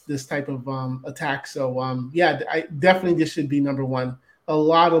type of attack. So I definitely, this should be number one. A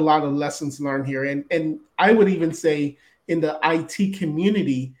lot of lessons learned here. And I would even say, in the IT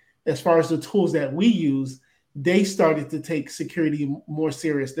community, as far as the tools that we use, they started to take security more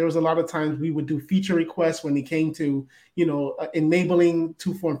serious. There was a lot of times we would do feature requests when it came to, enabling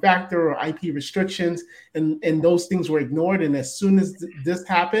two-form factor or IP restrictions, and those things were ignored. And as soon as this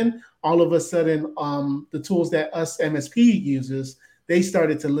happened, all of a sudden, the tools that us MSP uses, they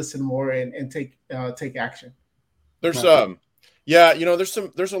started to listen more and take action. There's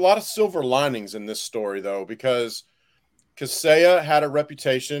there's a lot of silver linings in this story though, because Kaseya had a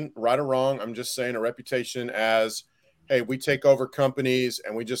reputation, right or wrong, I'm just saying, a reputation as, hey, we take over companies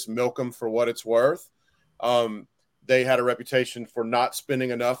and we just milk them for what it's worth. They had a reputation for not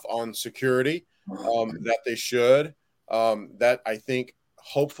spending enough on security that they should. That I think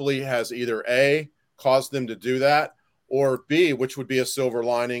hopefully has either A, caused them to do that, or B, which would be a silver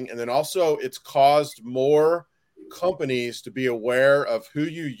lining. And then also it's caused more companies to be aware of who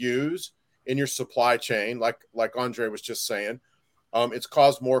you use in your supply chain, like Andre was just saying. It's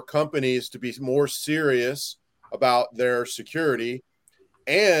caused more companies to be more serious about their security,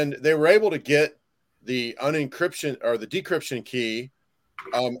 and they were able to get the unencryption or the decryption key,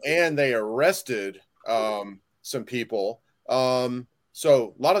 and they arrested some people.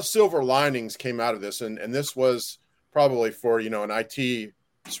 So a lot of silver linings came out of this, and this was probably for an IT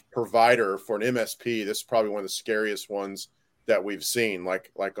provider, for an MSP. This is probably one of the scariest ones that we've seen.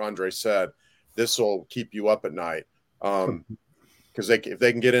 Like Andre said, this will keep you up at night, because if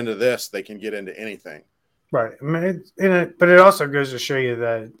they can get into this, they can get into anything. Right. I mean, but it also goes to show you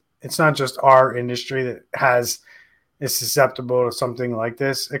that it's not just our industry that is susceptible to something like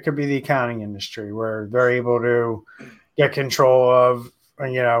this. It could be the accounting industry, where they're able to get control of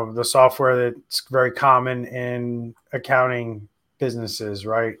the software that's very common in accounting businesses,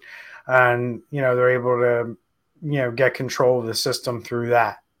 right? And they're able to get control of the system through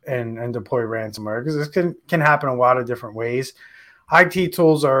that and deploy ransomware, because this can happen a lot of different ways. IT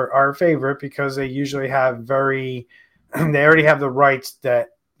tools are our favorite because they usually have they already have the rights that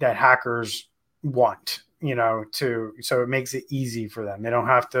hackers want, so it makes it easy for them. They don't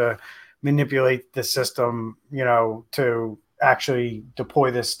have to manipulate the system, to actually deploy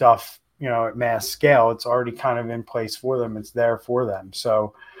this stuff, at mass scale. It's already kind of in place for them. It's there for them.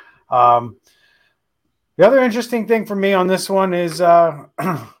 So, the other interesting thing for me on this one is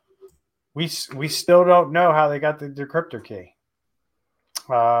we still don't know how they got the decryptor key.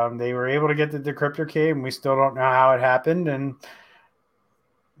 They were able to get the decryptor key, and we still don't know how it happened. And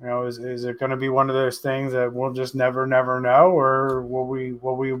is it going to be one of those things that we'll just never know, or will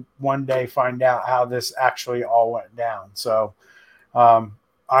we one day find out how this actually all went down? So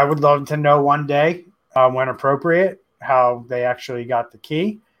I would love to know one day, when appropriate, how they actually got the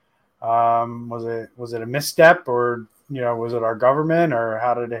key. Was it a misstep, or was it our government, or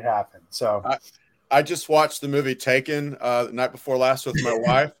how did it happen? So I just watched the movie Taken the night before last with my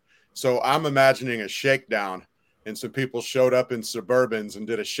wife, so I'm imagining a shakedown, and some people showed up in Suburbans and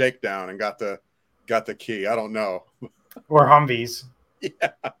did a shakedown and got the key. I don't know. Or Humvees.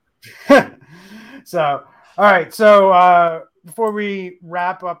 Yeah. So, all right. So before we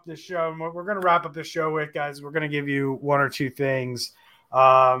wrap up the show, what we're going to wrap up the show with, guys, we're going to give you one or two things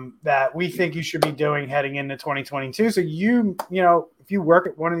that we think you should be doing heading into 2022. So if you work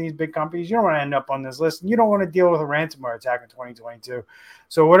at one of these big companies, you don't want to end up on this list, and you don't want to deal with a ransomware attack in 2022.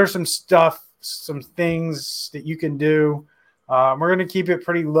 So what are some things that you can do? We're going to keep it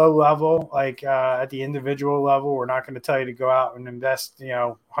pretty low level, like at the individual level. We're not going to tell you to go out and invest,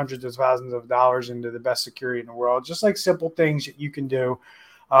 hundreds of thousands of dollars into the best security in the world. Just like simple things that you can do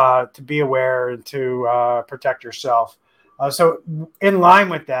to be aware and to protect yourself. So in line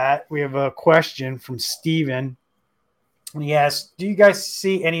with that, we have a question from Steven. He asks, do you guys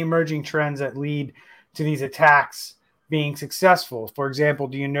see any emerging trends that lead to these attacks being successful? For example,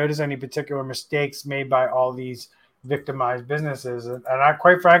 do you notice any particular mistakes made by all these victimized businesses? And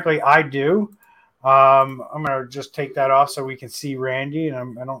quite frankly, I do. I'm going to just take that off so we can see Randy,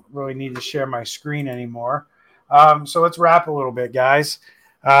 and I don't really need to share my screen anymore. So let's wrap a little bit, guys.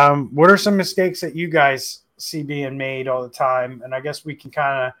 What are some mistakes that you guys see being made all the time? And I guess we can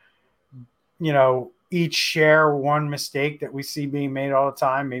kind of, each share one mistake that we see being made all the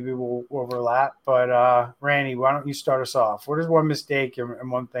time. Maybe we'll overlap. But Randy, why don't you start us off? What is one mistake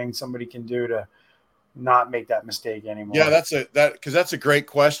and one thing somebody can do to not make that mistake anymore? Yeah, that's a great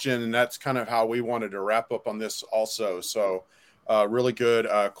question, and that's kind of how we wanted to wrap up on this also. So, really good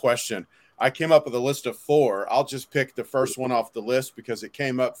question. I came up with a list of 4. I'll just pick the first one off the list because it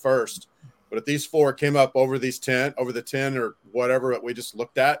came up first. But if these 4 came up over the 10 or whatever that we just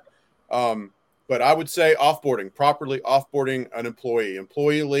looked at, but I would say properly offboarding an employee.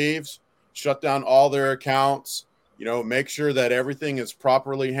 Employee leaves, shut down all their accounts. Make sure that everything is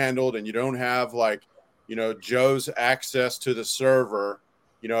properly handled, and you don't have Joe's access to the server,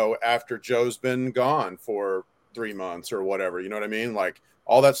 after Joe's been gone for 3 months or whatever. You know what I mean?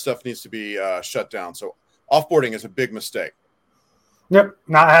 All that stuff needs to be shut down. So offboarding is a big mistake. Yep.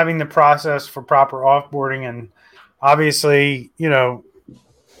 Not having the process for proper offboarding. And obviously,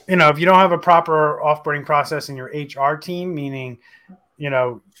 if you don't have a proper offboarding process in your HR team, meaning,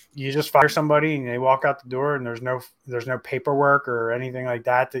 you just fire somebody and they walk out the door and there's no paperwork or anything like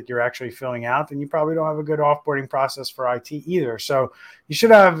that you're actually filling out, then you probably don't have a good offboarding process for IT either. So you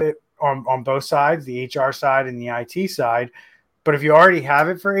should have it on both sides, the HR side and the IT side. But if you already have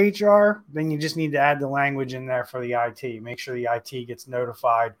it for HR, then you just need to add the language in there for the IT. Make sure the IT gets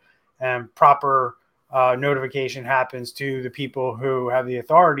notified and proper notification happens to the people who have the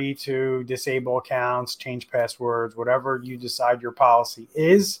authority to disable accounts, change passwords, whatever you decide your policy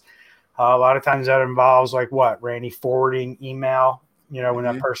is. A lot of times that involves Randy, forwarding email, when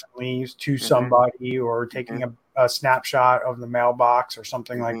that person leaves to somebody, or taking a snapshot of the mailbox or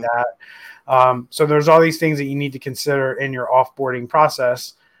something like that. So there's all these things that you need to consider in your offboarding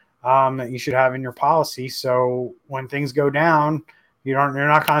process that you should have in your policy. So when things go down, you're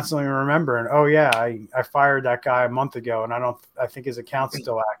not constantly remembering, oh yeah, I fired that guy a month ago and I think his account's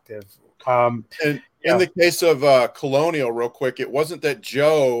still active. And in the case of Colonial, real quick, it wasn't that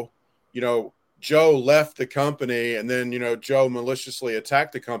Joe left the company and then, Joe maliciously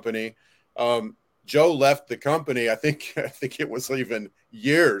attacked the company. Joe left the company. I think it was even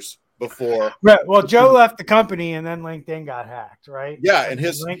years before. Right. Well, Joe left the company and then LinkedIn got hacked, right? Yeah, and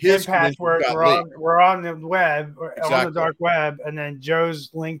his password were on the web, exactly. On the dark web, and then Joe's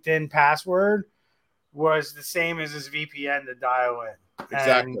LinkedIn password was the same as his VPN to dial in.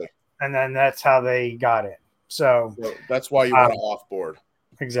 Exactly. And then that's how they got it. So that's why you want to offboard.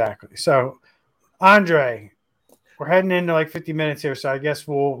 Exactly. So, Andre, we're heading into 50 minutes here, so I guess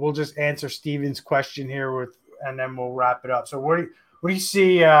we'll just answer Steven's question here and then we'll wrap it up. So, what do you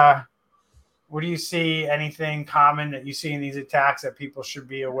see? What do you see? Anything common that you see in these attacks that people should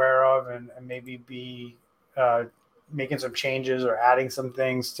be aware of and maybe be making some changes or adding some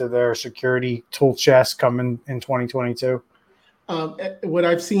things to their security tool chest coming in 2022? What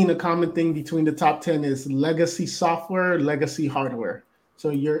I've seen, a common thing between the top 10 is legacy software, legacy hardware. So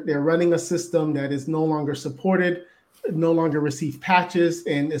they're running a system that is no longer supported, no longer receive patches,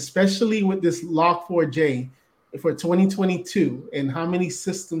 and especially with this Log4j for 2022 and how many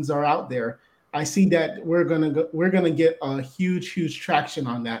systems are out there, I see that we're gonna get a huge traction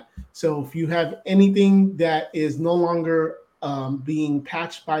on that. So if you have anything that is no longer being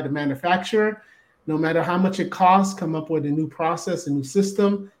patched by the manufacturer, no matter how much it costs, come up with a new process, a new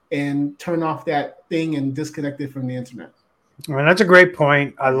system, and turn off that thing and disconnect it from the internet. I mean, that's a great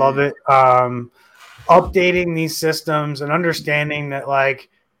point. I love it. Updating these systems and understanding that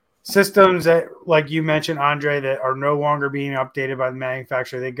systems that, like you mentioned, Andre, that are no longer being updated by the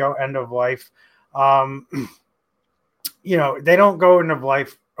manufacturer, they go end of life. They don't go end of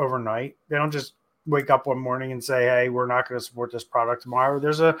life overnight. They don't just wake up one morning and say, hey, we're not going to support this product tomorrow.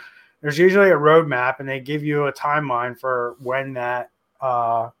 There's usually a roadmap, and they give you a timeline for when that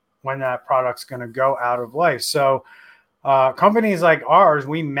product's going to go out of life. So companies like ours,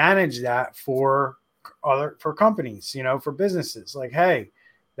 we manage that for companies, for businesses. Hey,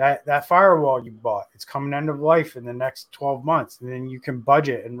 that firewall you bought, it's coming end of life in the next 12 months, and then you can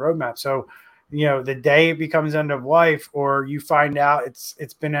budget and roadmap. So, the day it becomes end of life, or you find out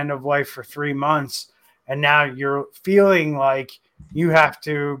it's been end of life for 3 months, and now you're feeling like you have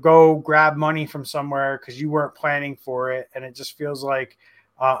to go grab money from somewhere because you weren't planning for it, and it just feels like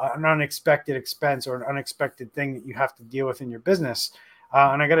an unexpected expense or an unexpected thing that you have to deal with in your business.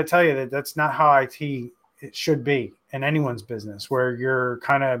 And I got to tell you that's not how it should be. in anyone's business, where you're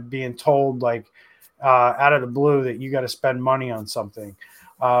kind of being told like out of the blue that you got to spend money on something.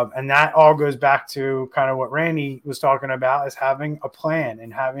 And that all goes back to kind of what Randy was talking about, is having a plan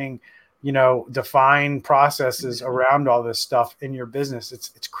and having, defined processes around all this stuff in your business.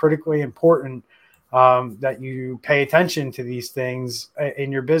 It's critically important that you pay attention to these things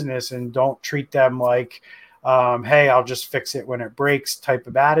in your business and don't treat them like, hey, I'll just fix it when it breaks type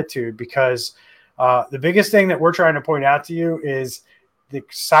of attitude. Because the biggest thing that we're trying to point out to you is the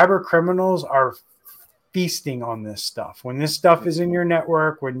cyber criminals are feasting on this stuff. When this stuff is in your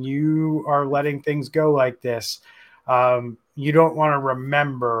network, when you are letting things go like this, you don't want to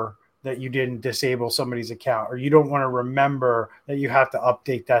remember that you didn't disable somebody's account, or you don't want to remember that you have to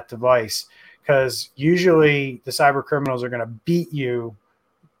update that device, because usually the cyber criminals are going to beat you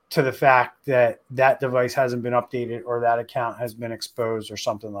to the fact that that device hasn't been updated or that account has been exposed or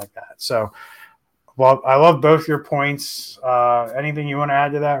something like that. So, well, I love both your points. Anything you want to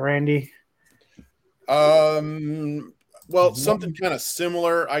add to that, Randy? Well, something kind of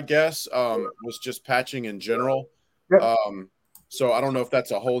similar, I guess, was just patching in general. Yep. So I don't know if that's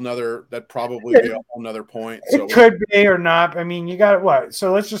that'd probably be a whole nother point. It could be or not. I mean, you got what?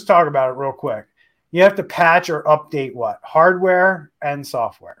 So let's just talk about it real quick. You have to patch or update what? Hardware and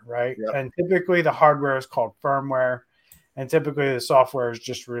software, right? Yep. And typically the hardware is called firmware, and typically the software is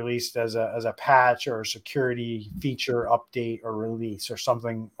just released as a patch or a security feature update or release or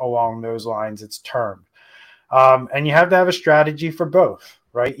something along those lines. It's termed. And you have to have a strategy for both,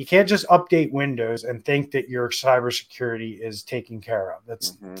 right? You can't just update Windows and think that your cybersecurity is taken care of.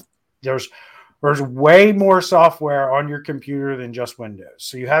 There's way more software on your computer than just Windows.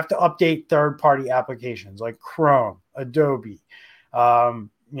 So you have to update third-party applications like Chrome, Adobe,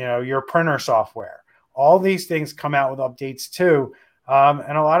 your printer software. All these things come out with updates too.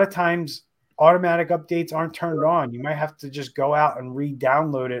 And a lot of times automatic updates aren't turned on. You might have to just go out and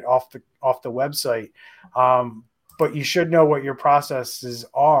re-download it off the website. But you should know what your processes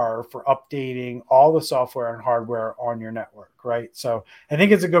are for updating all the software and hardware on your network, right? So I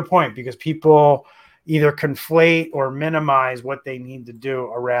think it's a good point, because people either conflate or minimize what they need to do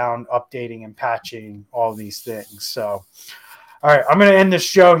around updating and patching all these things. So, all right, I'm going to end this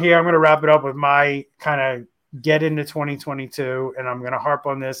show here. I'm going to wrap it up with my kind of get into 2022, and I'm going to harp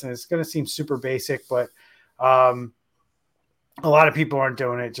on this, and it's going to seem super basic, but a lot of people aren't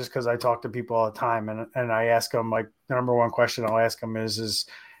doing it, just because I talk to people all the time, and I ask them, like, the number one question I'll ask them is,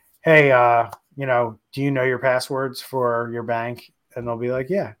 hey, do you know your passwords for your bank? And they'll be like,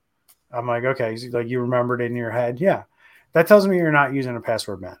 yeah. I'm like, okay. So, like, you remembered it in your head? Yeah. That tells me you're not using a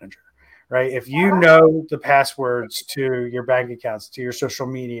password manager, right? If you know the passwords to your bank accounts, to your social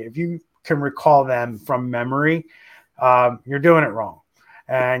media, if you can recall them from memory, you're doing it wrong.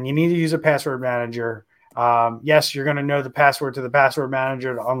 And you need to use a password manager. Yes, you're going to know the password to the password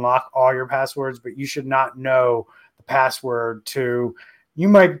manager to unlock all your passwords, but you should not know the password to,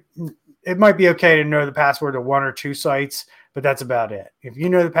 it might be okay to know the password to one or two sites, but that's about it. If you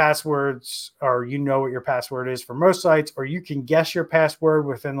know the passwords, or you know what your password is for most sites, or you can guess your password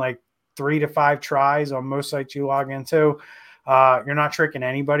within like 3 to 5 tries on most sites you log into, you're not tricking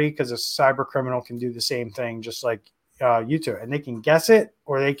anybody, because a cyber criminal can do the same thing just like you two. And they can guess it,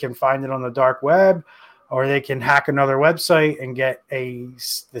 or they can find it on the dark web, or they can hack another website and get the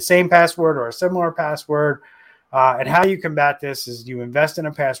same password or a similar password. And how you combat this is you invest in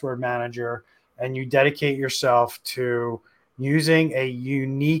a password manager, and you dedicate yourself to using a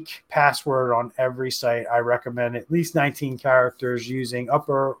unique password on every site. I recommend at least 19 characters, using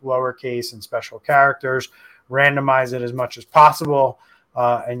upper, lowercase, and special characters. Randomize it as much as possible.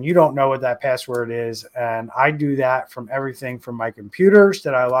 And you don't know what that password is. And I do that from everything from my computers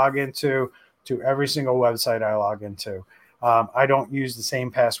that I log into to every single website I log into. I don't use the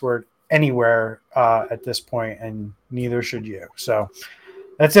same password anywhere at this point, and neither should you. So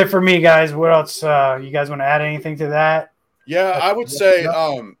that's it for me, guys. What else? You guys want to add anything to that? Yeah, I would say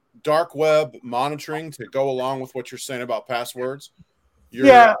dark web monitoring to go along with what you're saying about passwords.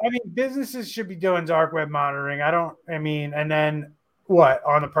 I mean, businesses should be doing dark web monitoring. And then what,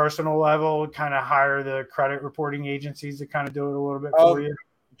 on a personal level, kind of hire the credit reporting agencies to kind of do it a little bit for you?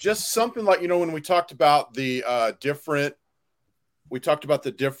 Just something like, when we talked about the different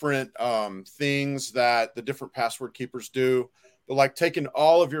things that the different password keepers do, but like taking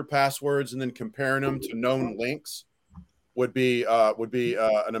all of your passwords and then comparing them to known links would be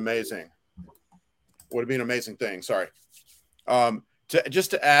an amazing thing. Sorry.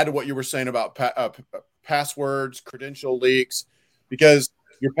 To add to what you were saying about passwords, credential leaks, because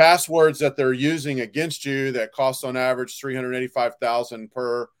your passwords that they're using against you that cost on average $385,000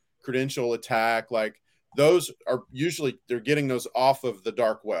 per credential attack, like those are usually they're getting those off of the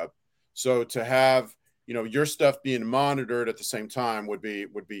dark web. So to have, you know, your stuff being monitored at the same time would be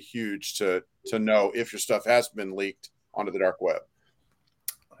huge to know if your stuff has been leaked onto the dark web.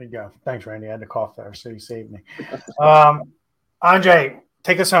 There you go. Thanks, Randy. I had to cough there, so you saved me. Andre,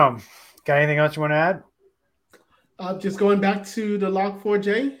 take us home. Got anything else you want to add? Just going back to the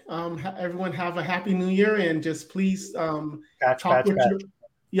Log4j. Everyone have a happy new year, and just please talk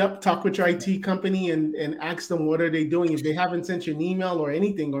with your IT company and ask them what are they doing. If they haven't sent you an email or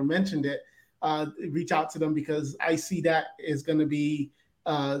anything or mentioned it, reach out to them, because I see that is going to be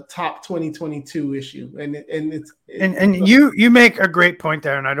top 2022 issue. And you make a great point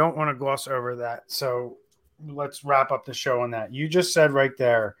there, and I don't want to gloss over that. So let's wrap up the show on that. You just said right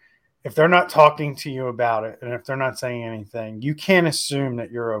there, if they're not talking to you about it, and if they're not saying anything, you can't assume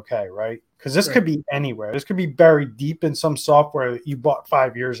that you're okay, right? Because this could be anywhere. This could be buried deep in some software that you bought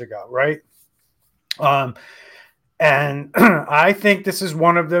 5 years ago, right? And I think this is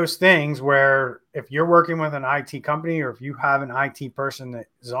one of those things where if you're working with an IT company, or if you have an IT person that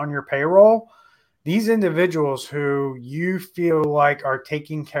is on your payroll, these individuals who you feel like are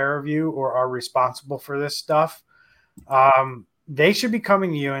taking care of you or are responsible for this stuff, they should be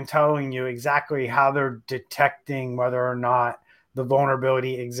coming to you and telling you exactly how they're detecting whether or not the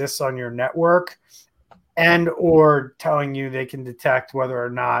vulnerability exists on your network, and or telling you they can detect whether or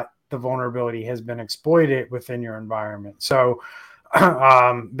not the vulnerability has been exploited within your environment. So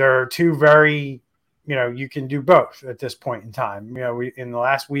there are two very, you can do both at this point in time. In the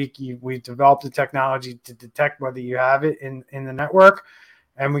last week, we've developed the technology to detect whether you have it in the network.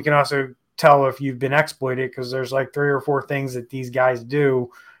 And we can also tell if you've been exploited, because there's like 3 or 4 things that these guys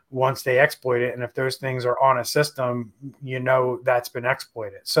do once they exploit it. And if those things are on a system, that's been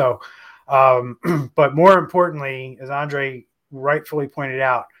exploited. So, but more importantly, as Andre rightfully pointed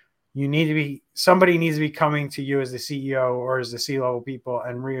out, somebody needs to be coming to you as the CEO or as the C-level people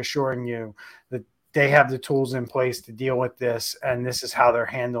and reassuring you that they have the tools in place to deal with this, and this is how they're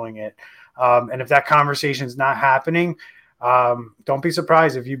handling it. And if that conversation is not happening, don't be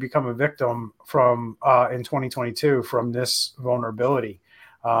surprised if you become a victim in 2022 from this vulnerability,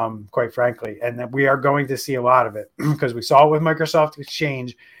 quite frankly. And that we are going to see a lot of it because we saw it with Microsoft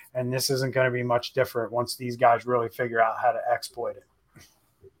Exchange, and this isn't going to be much different once these guys really figure out how to exploit it.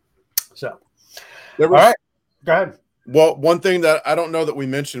 So, all right, go ahead. Well, one thing that I don't know that we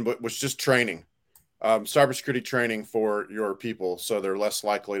mentioned, but was just training, cybersecurity training for your people. So they're less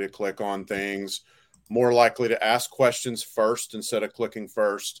likely to click on things, more likely to ask questions first instead of clicking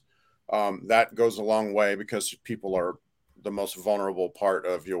first. That goes a long way because people are the most vulnerable part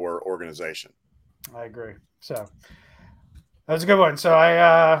of your organization. I agree. So that's a good one. So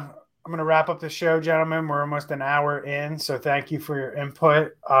I'm going to wrap up the show, gentlemen. We're almost an hour in, so thank you for your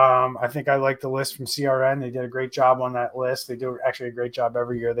input. I think I like the list from CRN. They did a great job on that list. They do actually a great job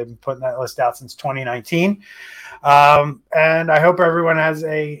every year. They've been putting that list out since 2019. And I hope everyone has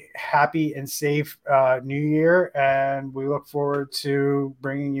a happy and safe new year, and we look forward to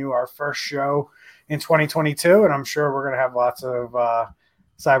bringing you our first show in 2022, and I'm sure we're going to have lots of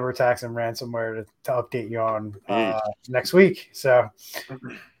cyber attacks and ransomware to update you on next week. So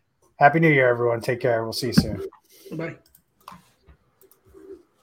Happy New Year, everyone. Take care. We'll see you soon. Bye.